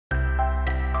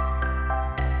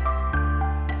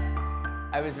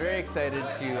I was very excited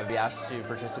to be asked to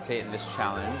participate in this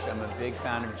challenge. I'm a big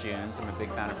fan of June's, I'm a big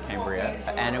fan of Cambria,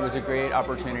 and it was a great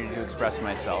opportunity to express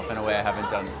myself in a way I haven't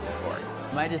done before.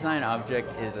 My design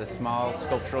object is a small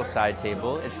sculptural side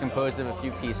table. It's composed of a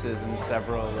few pieces and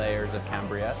several layers of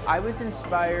Cambria. I was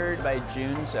inspired by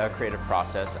June's creative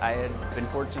process. I had been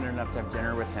fortunate enough to have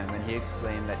dinner with him, and he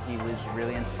explained that he was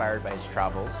really inspired by his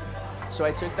travels. So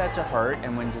I took that to heart,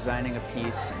 and when designing a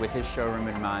piece with his showroom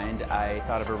in mind, I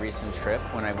thought of a recent trip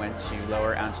when I went to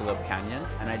Lower Antelope Canyon,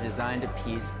 and I designed a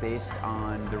piece based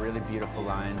on the really beautiful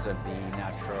lines of the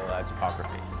natural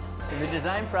topography. The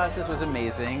design process was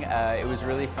amazing. It was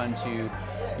really fun to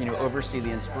oversee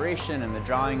the inspiration and the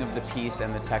drawing of the piece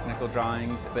and the technical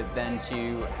drawings, but then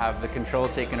to have the control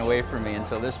taken away from me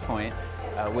until this point,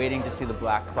 waiting to see the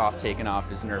black cloth taken off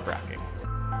is nerve-wracking.